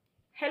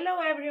Hello,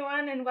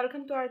 everyone, and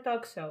welcome to our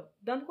talk show.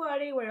 Don't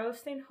worry, we're all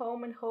staying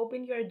home and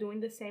hoping you are doing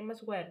the same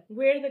as well.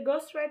 We're the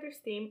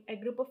Ghostwriters team, a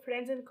group of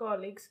friends and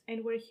colleagues,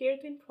 and we're here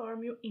to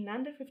inform you in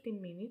under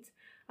 15 minutes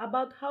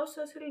about how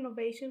social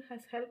innovation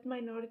has helped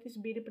minorities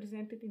be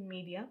represented in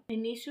media,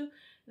 an issue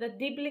that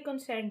deeply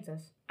concerns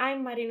us.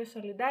 I'm Marina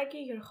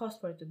Solidaki, your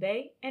host for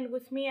today, and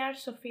with me are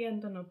Sofia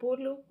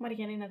Antonopoulou,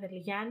 Marianina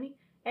Deligiani,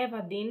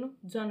 Eva Dinu,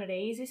 John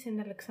Reizis, and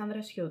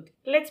Alexandra Sciuti.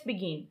 Let's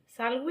begin,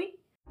 shall we?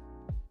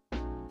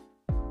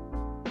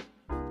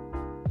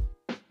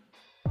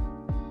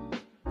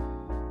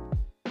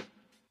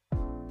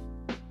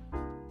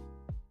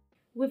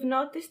 We've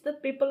noticed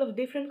that people of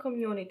different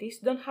communities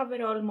don't have a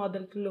role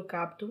model to look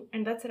up to,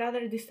 and that's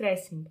rather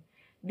distressing.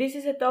 This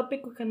is a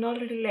topic we can all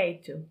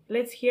relate to.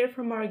 Let's hear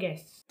from our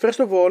guests. First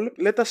of all,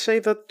 let us say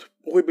that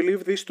we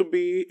believe this to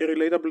be a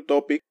relatable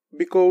topic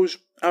because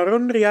our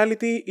own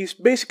reality is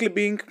basically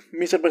being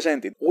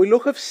misrepresented. We all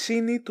have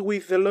seen it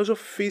with the laws of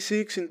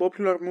physics in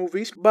popular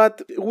movies,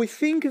 but we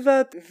think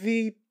that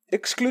the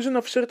exclusion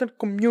of certain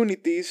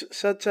communities,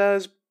 such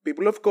as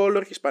people of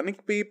color,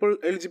 Hispanic people,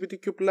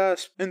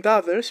 LGBTQ+, and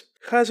others,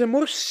 has a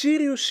more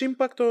serious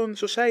impact on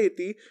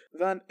society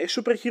than a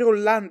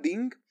superhero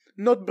landing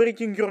not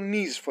breaking your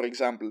knees, for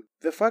example.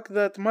 The fact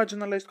that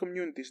marginalized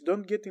communities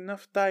don't get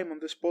enough time on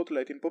the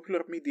spotlight in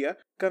popular media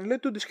can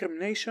lead to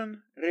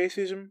discrimination,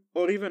 racism,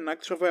 or even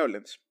acts of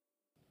violence.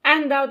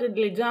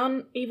 Undoubtedly,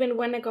 John, even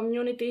when a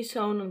community is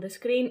shown on the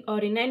screen or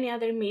in any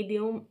other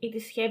medium, it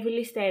is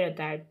heavily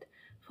stereotyped.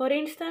 For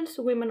instance,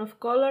 women of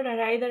color are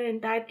either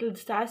entitled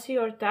sassy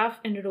or tough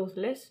and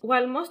ruthless,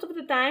 while most of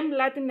the time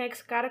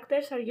Latinx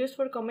characters are used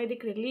for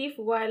comedic relief,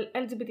 while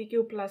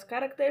LGBTQ plus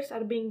characters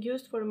are being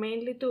used for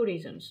mainly two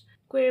reasons: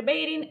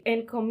 queerbaiting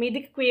and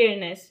comedic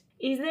queerness.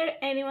 Is there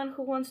anyone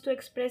who wants to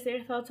express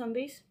their thoughts on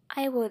this?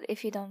 I would,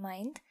 if you don't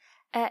mind.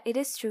 It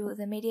is true,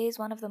 the media is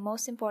one of the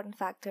most important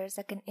factors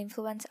that can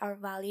influence our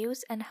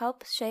values and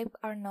help shape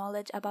our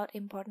knowledge about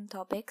important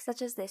topics such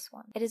as this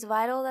one. It is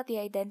vital that the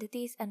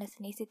identities and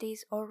ethnicities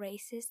or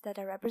races that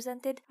are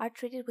represented are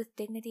treated with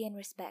dignity and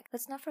respect.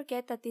 Let's not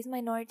forget that these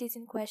minorities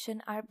in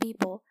question are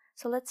people,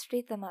 so let's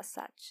treat them as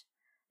such.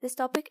 This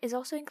topic is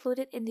also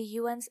included in the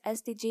UN's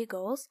SDG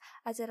goals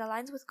as it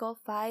aligns with Goal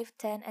 5,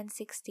 10, and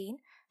 16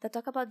 that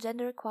talk about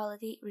gender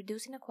equality,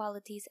 reduce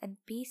inequalities, and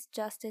peace,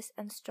 justice,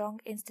 and strong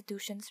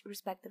institutions,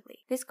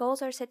 respectively. These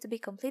goals are set to be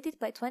completed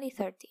by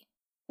 2030.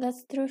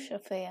 That's true,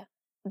 Sophia.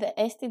 The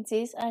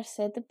SDGs are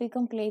said to be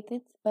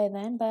completed by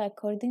then, but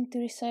according to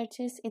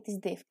researchers, it is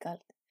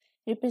difficult.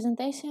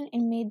 Representation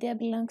in media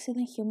belongs in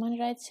the human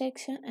rights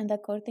section, and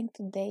according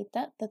to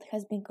data that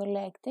has been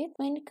collected,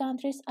 many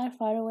countries are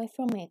far away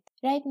from it.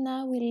 Right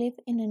now, we live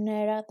in an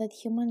era that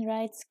human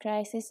rights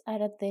crises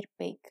are at their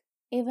peak.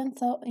 Even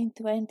though in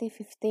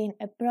 2015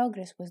 a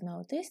progress was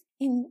noticed,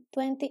 in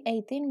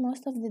 2018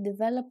 most of the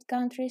developed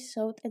countries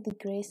showed a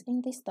decrease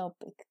in this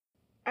topic.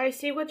 I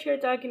see what you're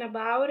talking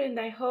about, and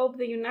I hope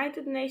the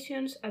United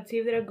Nations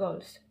achieve their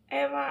goals.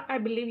 Eva, I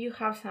believe you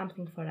have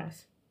something for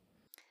us.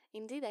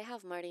 Indeed, I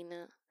have,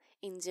 Marina.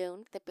 In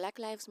June, the Black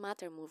Lives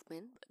Matter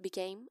movement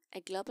became a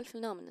global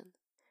phenomenon.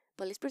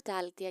 Police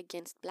brutality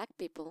against black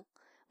people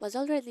was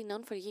already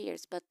known for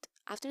years, but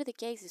after the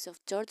cases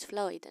of George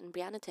Floyd and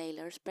Breonna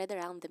Taylor spread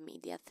around the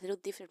media through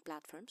different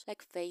platforms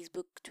like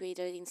Facebook,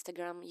 Twitter,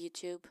 Instagram,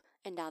 YouTube,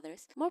 and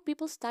others, more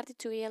people started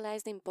to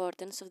realize the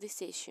importance of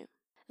this issue.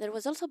 There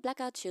was also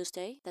Blackout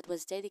Tuesday that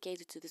was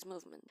dedicated to this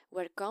movement,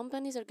 where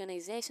companies,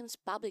 organizations,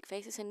 public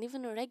faces, and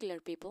even regular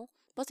people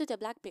posted a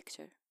black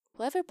picture.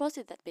 Whoever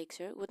posted that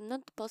picture would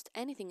not post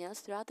anything else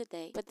throughout the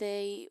day, but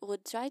they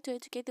would try to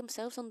educate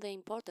themselves on the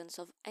importance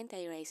of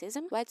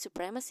anti-racism, white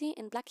supremacy,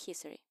 and black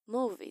history.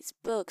 Movies,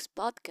 books,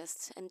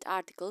 podcasts, and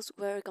articles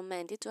were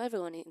recommended to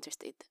everyone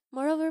interested.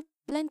 Moreover,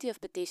 plenty of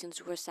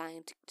petitions were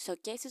signed, so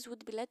cases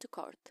would be led to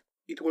court.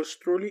 It was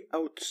truly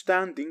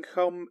outstanding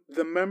how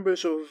the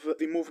members of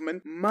the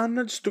movement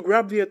managed to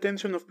grab the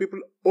attention of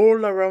people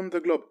all around the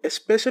globe,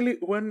 especially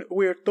when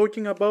we are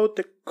talking about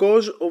a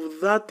cause of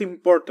that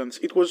importance.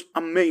 It was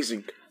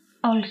amazing.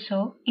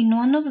 Also, in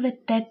one of the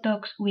TED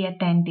Talks we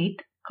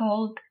attended,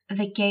 called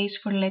The Case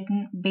for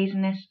Letting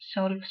Business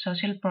Solve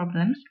Social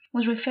Problems,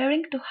 was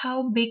referring to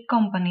how big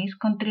companies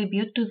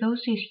contribute to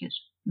those issues.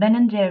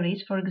 Ben &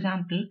 Jerry's, for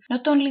example,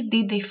 not only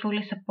did they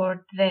fully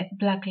support the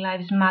Black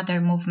Lives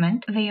Matter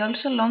movement, they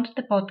also launched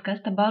a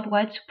podcast about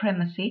white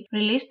supremacy,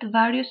 released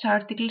various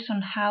articles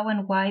on how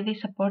and why they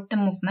support the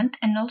movement,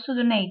 and also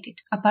donated.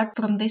 Apart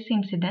from this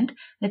incident,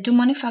 the two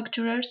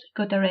manufacturers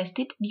got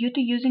arrested due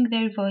to using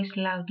their voice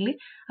loudly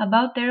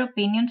about their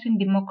opinions in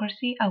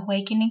Democracy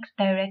Awakening's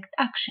direct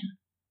action.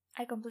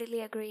 I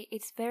completely agree.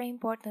 It's very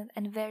important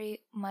and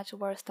very much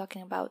worth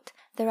talking about.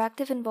 Their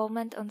active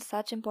involvement on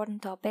such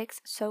important topics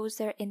shows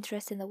their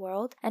interest in the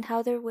world and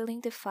how they're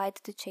willing to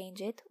fight to change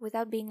it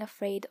without being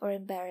afraid or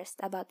embarrassed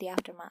about the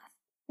aftermath.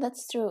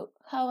 That's true.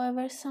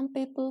 However, some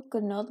people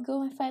could not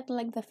go and fight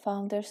like the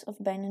founders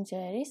of Ben &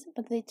 Jerry's,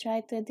 but they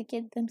tried to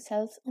educate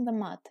themselves on the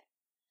matter.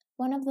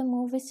 One of the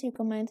movies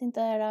recommended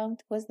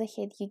around was The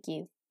Hate You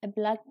Give. A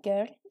black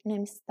girl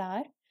named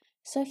Star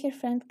saw her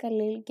friend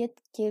Khalil get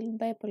killed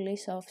by a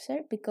police officer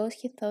because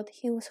he thought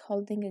he was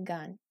holding a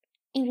gun.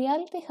 In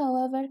reality,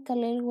 however,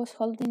 Khalil was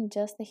holding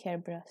just a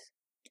hairbrush.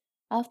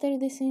 After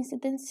this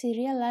incident, she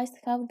realized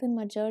how the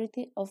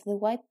majority of the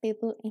white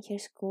people in her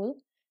school,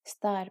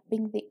 Star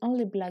being the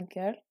only black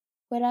girl,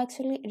 were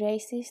actually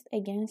racist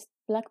against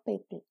black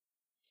people.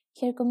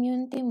 Her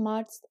community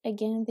marched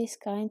against this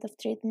kind of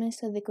treatment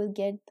so they could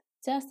get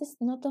justice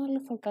not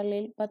only for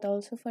Khalil but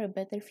also for a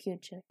better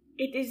future.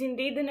 It is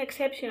indeed an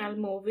exceptional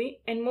movie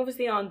and moves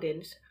the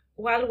audience.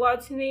 While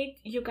watching it,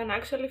 you can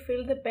actually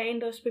feel the pain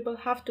those people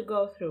have to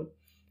go through.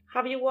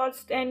 Have you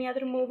watched any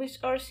other movies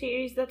or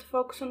series that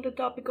focus on the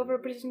topic of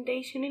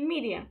representation in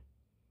media?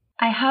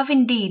 I have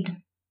indeed.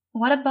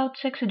 What about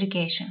sex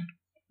education?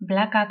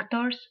 Black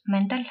actors,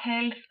 mental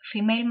health,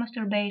 female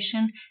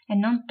masturbation,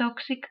 and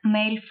non-toxic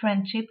male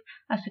friendship,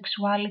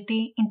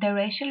 asexuality,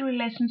 interracial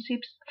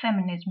relationships,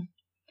 feminism.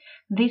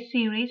 These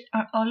series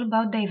are all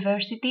about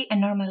diversity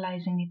and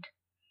normalizing it.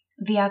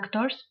 The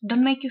actors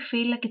don't make you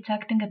feel like it's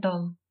acting at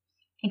all.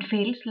 It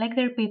feels like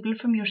they're people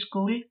from your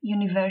school,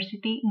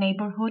 university,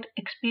 neighborhood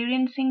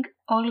experiencing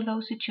all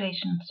those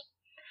situations.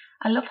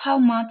 I love how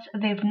much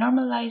they've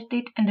normalized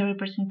it and the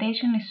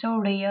representation is so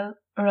real,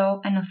 raw,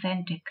 and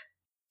authentic.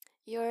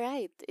 You're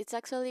right. It's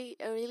actually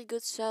a really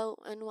good show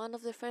and one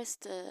of the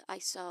first I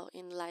saw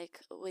in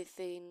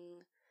within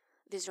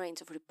this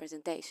range of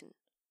representation.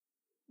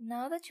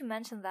 Now that you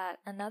mention that,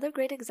 another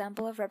great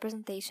example of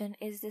representation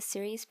is the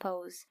series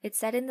Pose. It's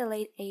set in the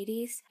late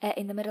 80s,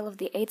 in the middle of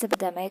the AIDS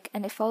epidemic,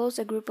 and it follows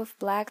a group of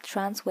black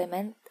trans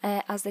women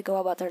as they go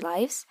about their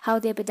lives, how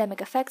the epidemic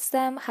affects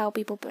them, how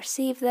people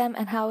perceive them,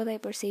 and how they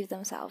perceive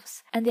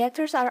themselves. And the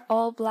actors are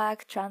all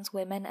black trans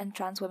women and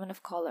trans women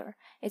of color.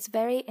 It's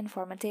very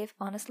informative.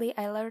 Honestly,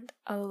 I learned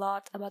a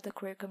lot about the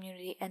queer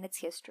community and its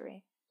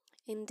history.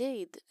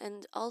 Indeed,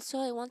 and also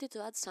I wanted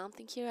to add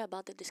something here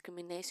about the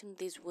discrimination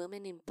these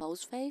women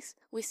impose face.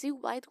 We see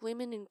white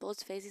women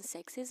impose facing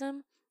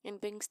sexism and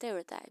being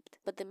stereotyped,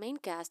 but the main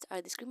cast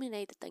are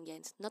discriminated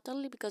against not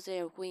only because they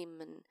are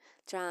women,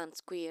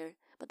 trans, queer,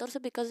 but also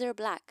because they are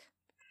black.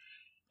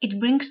 It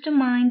brings to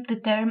mind the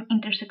term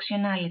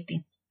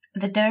intersectionality.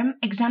 The term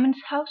examines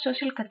how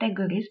social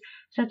categories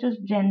such as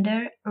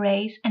gender,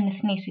 race, and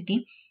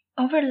ethnicity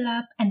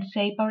overlap and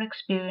shape our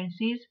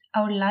experiences,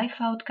 our life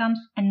outcomes,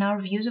 and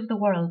our views of the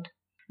world.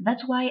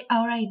 That's why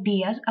our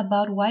ideas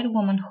about white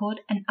womanhood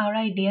and our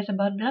ideas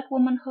about black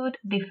womanhood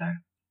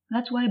differ.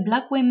 That's why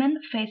black women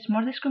face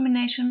more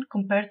discrimination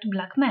compared to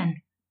black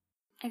men.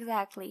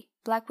 Exactly.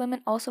 Black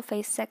women also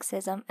face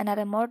sexism and at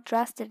a more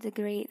drastic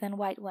degree than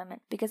white women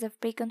because of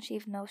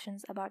preconceived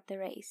notions about their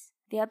race.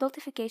 The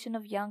adultification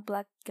of young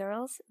black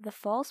girls, the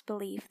false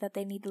belief that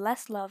they need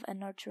less love and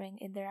nurturing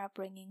in their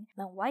upbringing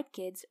than white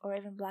kids or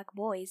even black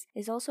boys,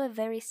 is also a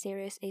very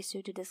serious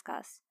issue to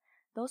discuss.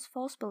 Those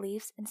false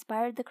beliefs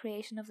inspired the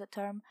creation of the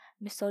term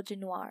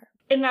misogynoir.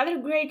 Another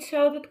great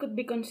show that could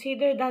be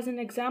considered as an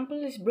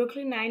example is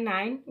Brooklyn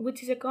Nine-Nine,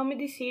 which is a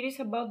comedy series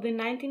about the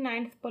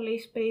 99th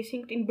Police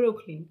Precinct in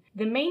Brooklyn.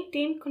 The main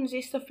team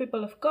consists of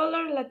people of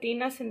color,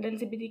 Latinas, and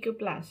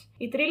LGBTQ+.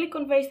 It really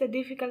conveys the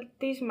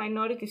difficulties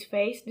minorities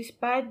face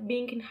despite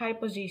being in high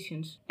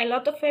positions. A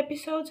lot of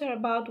episodes are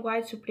about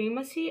white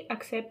supremacy,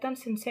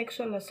 acceptance, and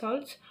sexual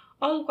assaults,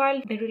 all while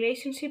the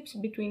relationships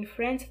between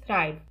friends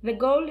thrive. The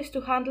goal is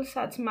to handle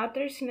such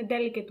matters in a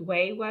delicate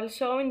way while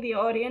showing the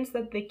audience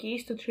that the key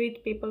is to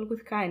treat people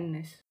with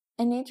kindness.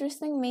 An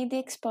interesting media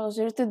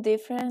exposure to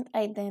different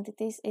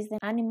identities is the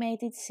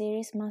animated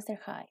series Monster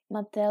High.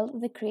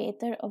 Mattel, the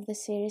creator of the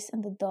series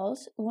and the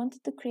dolls,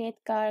 wanted to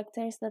create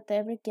characters that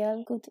every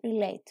girl could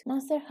relate to.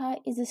 Monster High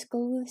is a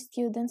school with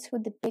students who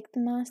depict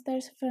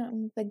monsters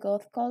from the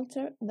goth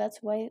culture. That's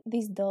why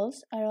these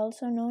dolls are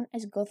also known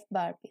as goth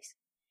Barbies.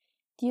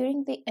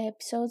 During the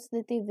episodes,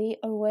 the TV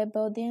or web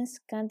audience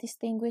can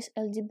distinguish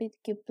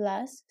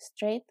LGBTQ+,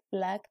 straight,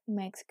 black,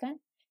 Mexican,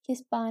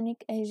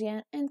 Hispanic,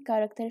 Asian, and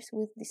characters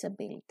with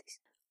disabilities.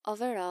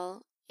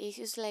 Overall,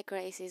 issues like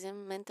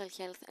racism, mental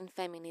health, and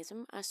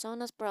feminism are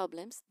shown as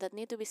problems that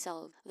need to be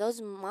solved.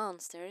 Those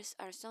monsters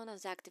are shown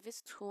as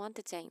activists who want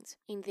to change.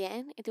 In the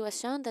end, it was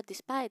shown that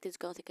despite its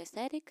gothic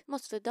aesthetic,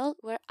 most of the dolls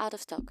were out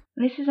of stock.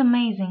 This is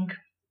amazing.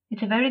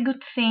 It's a very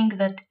good thing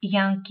that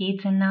young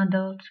kids and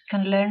adults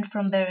can learn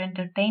from their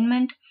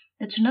entertainment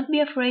that should not be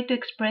afraid to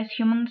express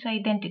human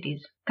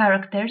identities.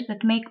 Characters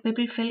that make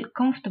people feel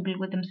comfortable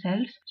with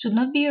themselves should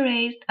not be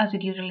erased as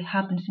it usually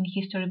happens in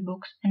history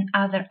books and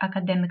other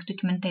academic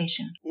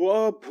documentation.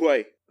 Oh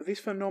boy,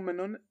 this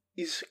phenomenon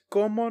is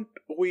common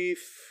with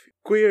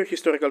queer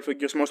historical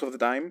figures most of the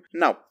time.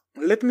 Now,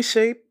 let me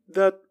say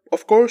that,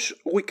 of course,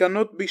 we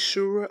cannot be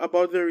sure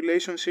about the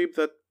relationship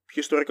that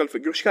historical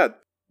figures had.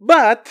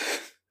 But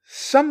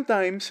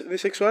sometimes the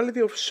sexuality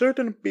of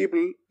certain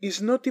people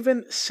is not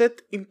even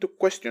set into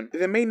question.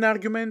 The main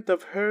argument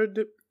I've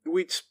heard,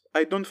 which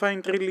I don't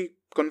find really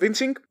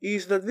convincing,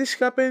 is that this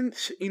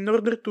happens in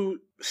order to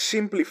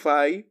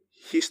simplify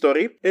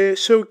history,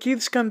 so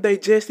kids can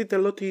digest it a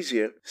lot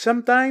easier.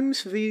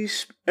 Sometimes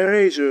this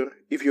erasure,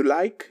 if you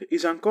like,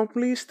 is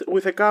accomplished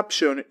with a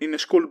caption in a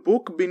school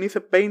book beneath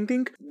a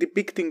painting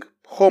depicting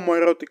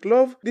homoerotic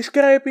love,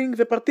 describing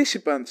the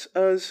participants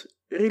as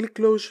really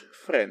close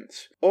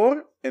friends.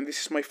 Or, and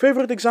this is my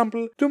favorite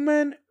example, two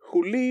men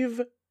who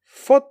live,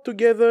 fought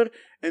together,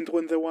 and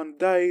when the one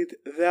died,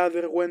 the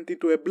other went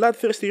into a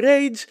bloodthirsty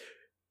rage,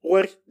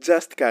 were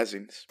just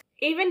cousins.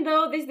 Even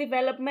though these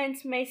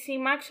developments may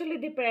seem actually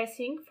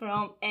depressing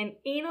from an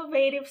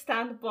innovative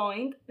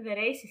standpoint, the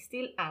race is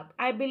still up.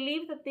 I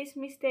believe that these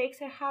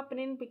mistakes are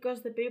happening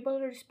because the people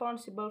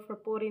responsible for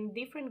putting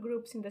different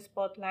groups in the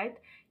spotlight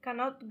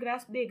cannot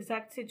grasp the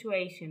exact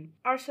situation.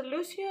 Our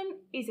solution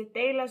is a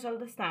tale as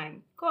old as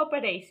time: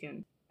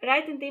 cooperation.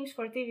 Writing teams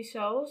for TV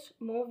shows,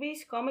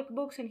 movies, comic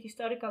books, and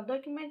historical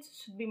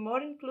documents should be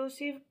more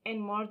inclusive and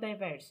more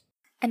diverse.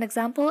 An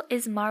example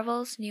is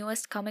Marvel's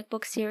newest comic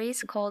book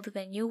series called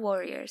The New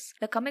Warriors.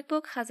 The comic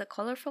book has a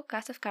colorful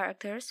cast of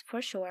characters,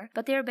 for sure,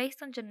 but they are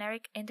based on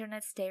generic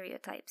internet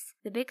stereotypes.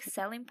 The big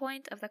selling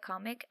point of the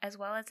comic, as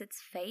well as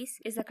its face,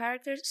 is the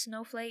characters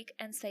Snowflake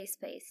and Safe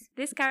Space.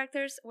 These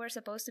characters were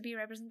supposed to be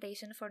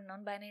representation for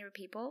non-binary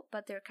people,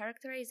 but their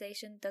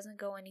characterization doesn't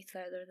go any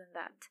further than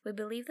that. We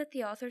believe that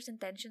the author's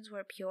intentions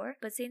were pure,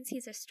 but since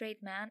he's a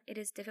straight man, it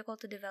is difficult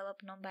to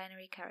develop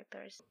non-binary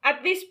characters.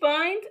 At this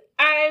point,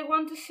 I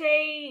want to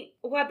say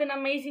what an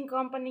amazing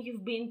company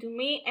you've been to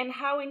me and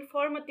how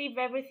informative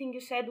everything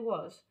you said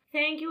was.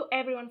 Thank you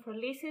everyone for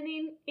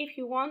listening. If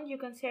you want, you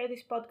can share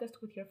this podcast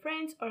with your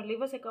friends or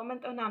leave us a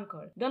comment on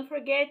Anchor. Don't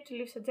forget to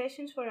leave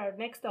suggestions for our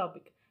next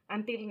topic.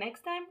 Until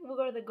next time, we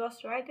were the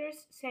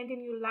Ghostwriters,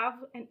 sending you love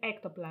and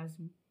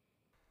ectoplasm.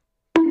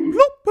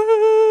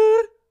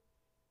 Blooper!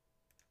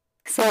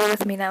 Say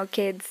with me now,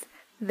 kids.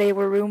 They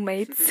were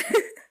roommates.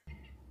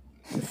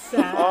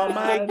 Oh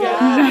my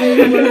god,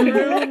 they were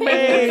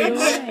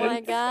roommates! Oh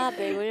my god,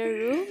 they were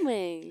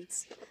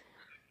roommates.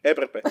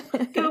 Έπρεπε.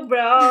 Two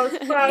bros,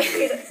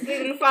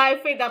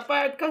 5 feet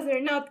apart because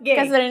they're not gay.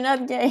 Because they're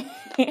not gay.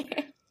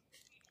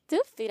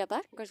 2 feet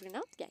apart because we're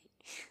not gay.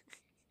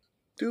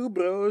 Two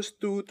bros,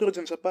 two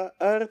Trojans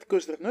apart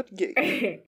because they're not gay.